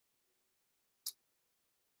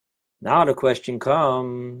 Now the question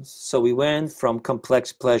comes, so we went from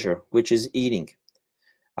complex pleasure, which is eating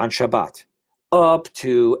on Shabbat, up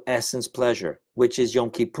to essence pleasure, which is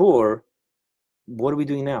Yom Kippur. What are we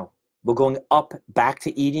doing now? We're going up back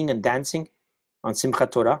to eating and dancing on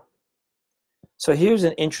Simchat Torah. So here's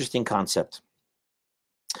an interesting concept.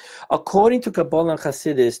 According to Kabbalah and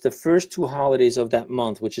Chassidus, the first two holidays of that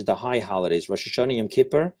month, which is the high holidays, Rosh Hashanah and Yom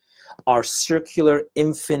Kippur, are circular,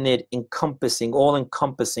 infinite, encompassing,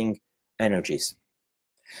 all-encompassing energies.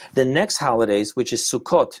 The next holidays, which is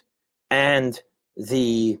Sukkot and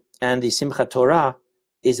the Simchat Torah,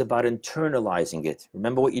 is about internalizing it.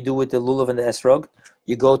 Remember what you do with the lulav and the esrog?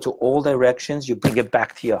 You go to all directions, you bring it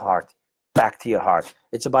back to your heart, back to your heart.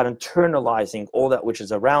 It's about internalizing all that which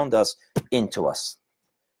is around us into us.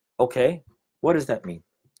 Okay, what does that mean?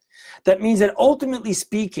 That means that ultimately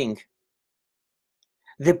speaking,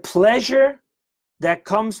 the pleasure that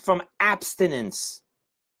comes from abstinence,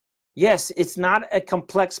 yes, it's not a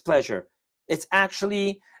complex pleasure. It's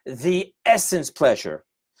actually the essence pleasure.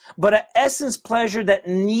 But an essence pleasure that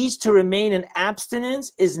needs to remain in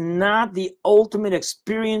abstinence is not the ultimate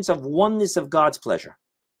experience of oneness of God's pleasure.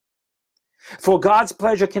 For God's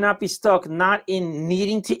pleasure cannot be stuck not in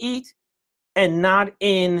needing to eat and not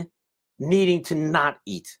in needing to not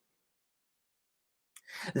eat.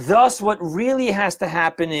 Thus, what really has to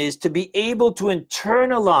happen is to be able to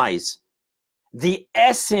internalize the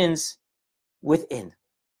essence within.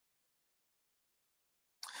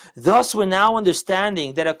 Thus, we're now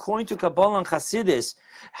understanding that according to Kabbalah and Chassidus,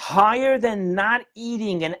 higher than not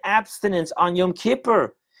eating and abstinence on Yom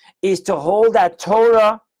Kippur is to hold that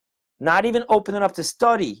Torah, not even open it up to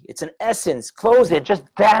study. It's an essence. Close it. Just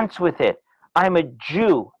dance with it. I'm a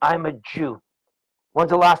Jew. I'm a Jew. When's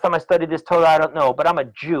the last time I studied this Torah? I don't know, but I'm a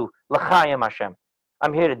Jew. L'chaim Hashem.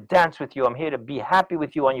 I'm here to dance with you. I'm here to be happy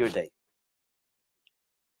with you on your day.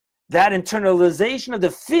 That internalization of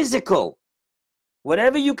the physical,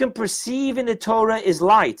 whatever you can perceive in the Torah is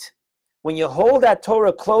light. When you hold that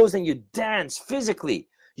Torah closed and you dance physically,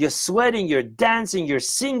 you're sweating, you're dancing, you're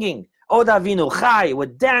singing. Od Avinu Chai, we're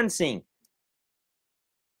dancing.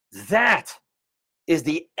 That is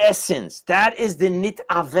the essence. That is the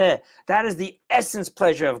nit'aveh. That is the essence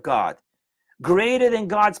pleasure of God. Greater than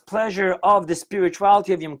God's pleasure of the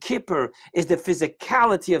spirituality of Yom Kippur is the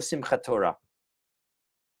physicality of Simchat Torah.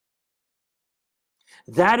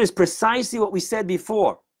 That is precisely what we said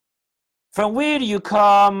before. From where do you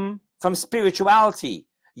come? From spirituality,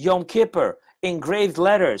 Yom Kippur, engraved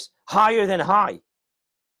letters, higher than high.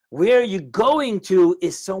 Where you're going to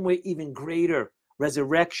is somewhere even greater.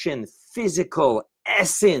 Resurrection, physical,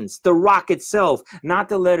 essence, the rock itself, not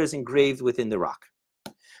the letters engraved within the rock.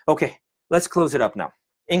 Okay, let's close it up now.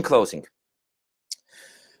 In closing,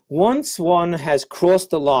 once one has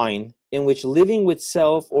crossed the line in which living with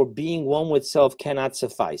self or being one with self cannot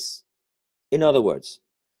suffice. In other words,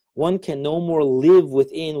 one can no more live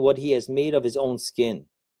within what he has made of his own skin.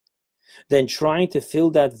 then trying to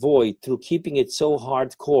fill that void through keeping it so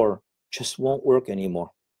hardcore just won't work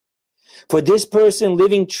anymore. For this person,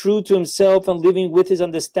 living true to himself and living with his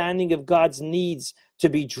understanding of God's needs to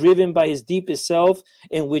be driven by his deepest self,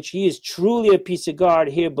 in which he is truly a piece of God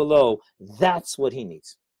here below, that's what he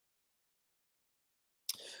needs.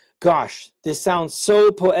 Gosh, this sounds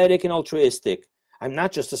so poetic and altruistic. I'm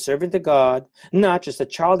not just a servant of God, not just a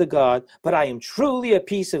child of God, but I am truly a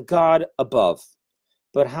piece of God above.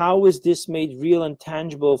 But how is this made real and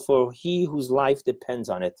tangible for he whose life depends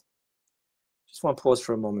on it? Just want to pause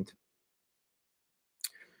for a moment.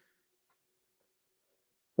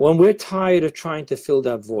 When we're tired of trying to fill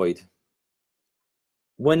that void,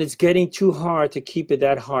 when it's getting too hard to keep it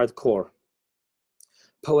that hardcore,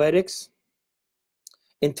 poetics,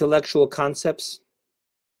 intellectual concepts,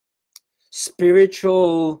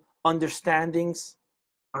 spiritual understandings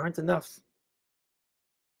aren't enough.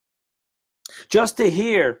 Just to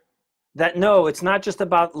hear that, no, it's not just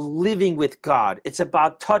about living with God. It's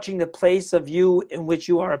about touching the place of you in which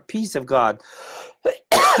you are a piece of God.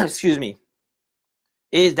 Excuse me.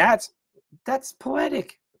 That's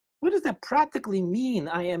poetic. What does that practically mean?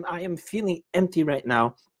 I am feeling empty right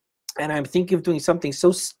now, and I'm thinking of doing something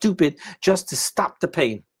so stupid just to stop the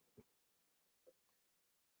pain.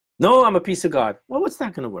 No, I'm a piece of God. Well, what's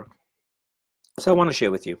that going to work? So I want to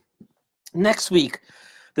share with you. Next week,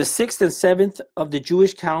 the 6th and 7th of the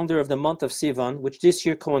Jewish calendar of the month of Sivan, which this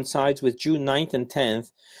year coincides with June 9th and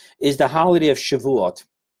 10th, is the holiday of Shavuot.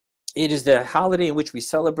 It is the holiday in which we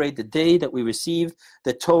celebrate the day that we received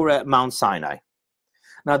the Torah at Mount Sinai.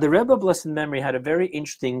 Now, the Rebbe, blessed memory, had a very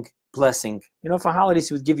interesting blessing. You know, for holidays,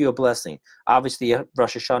 he would give you a blessing. Obviously,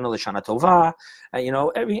 Rosh Hashanah, L'Shana Tovah,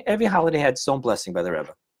 every holiday had its own blessing by the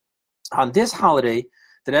Rebbe. On this holiday,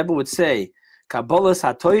 the Rebbe would say, Kabbalas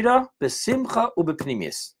HaTorah besimcha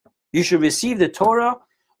ubepnimis. You should receive the Torah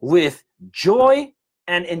with joy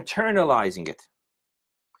and internalizing it.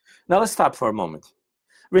 Now let's stop for a moment.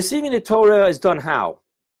 Receiving the Torah is done how?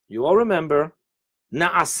 You all remember,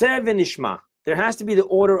 Na'aseh v'nishma. There has to be the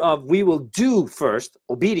order of we will do first,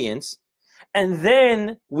 obedience, and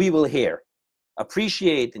then we will hear,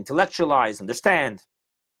 appreciate, intellectualize, understand.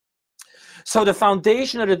 So the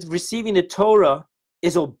foundation of receiving the Torah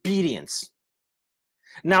is obedience.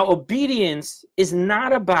 Now, obedience is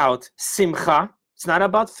not about simcha. It's not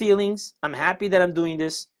about feelings. I'm happy that I'm doing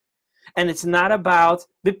this. And it's not about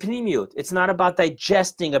bipnimiut. It's not about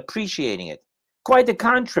digesting, appreciating it. Quite the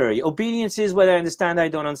contrary. Obedience is whether I understand, I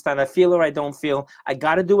don't understand, I feel or I don't feel. I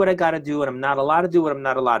got to do what I got to do, and I'm not allowed to do what I'm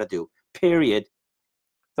not allowed to do. Period.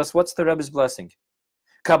 Thus, what's the Rebbe's blessing?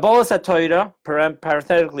 Kabbalas HaTorah,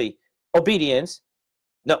 parenthetically, obedience.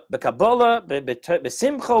 No, the Kabbalah,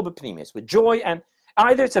 besimcha b'pnimis, with joy, and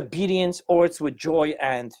either it's obedience or it's with joy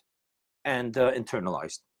and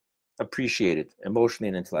internalized, appreciated emotionally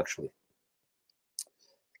and intellectually.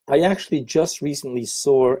 I actually just recently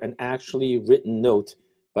saw an actually written note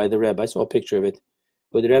by the Rebbe. I saw a picture of it,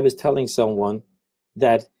 where the Rebbe is telling someone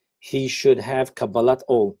that he should have Kabbalat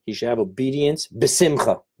Ol. He should have obedience,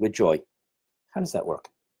 besimcha, with joy. How does that work?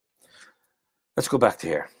 Let's go back to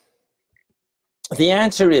here. The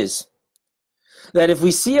answer is that if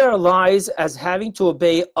we see our lives as having to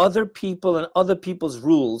obey other people and other people's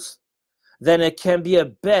rules, then it can be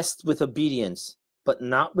at best with obedience, but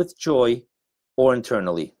not with joy or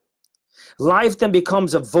internally. Life then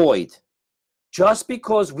becomes a void. Just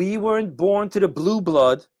because we weren't born to the blue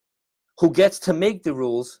blood who gets to make the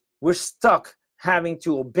rules, we're stuck having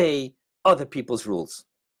to obey other people's rules.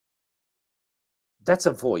 That's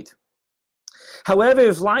a void. However,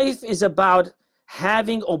 if life is about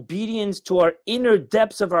having obedience to our inner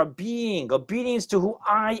depths of our being, obedience to who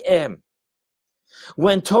I am,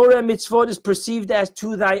 when Torah mitzvot is perceived as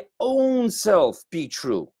to thy own self be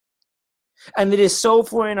true, and it is so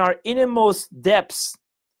for in our innermost depths,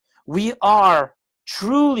 we are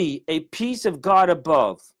truly a piece of God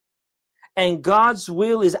above, and God's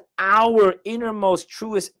will is our innermost,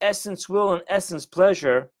 truest essence will and essence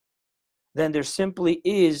pleasure, then there simply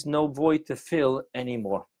is no void to fill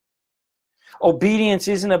anymore. Obedience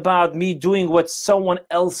isn't about me doing what someone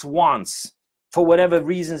else wants for whatever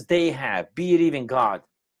reasons they have, be it even God.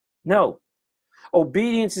 No.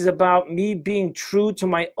 Obedience is about me being true to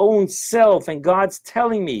my own self, and God's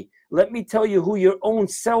telling me, let me tell you who your own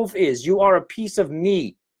self is. You are a piece of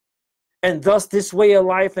me. And thus this way of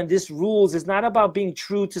life and this rules is not about being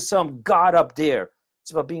true to some God up there.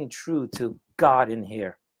 It's about being true to God in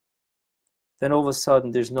here. Then all of a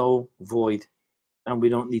sudden there's no void, and we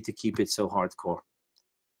don't need to keep it so hardcore.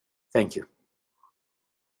 Thank you.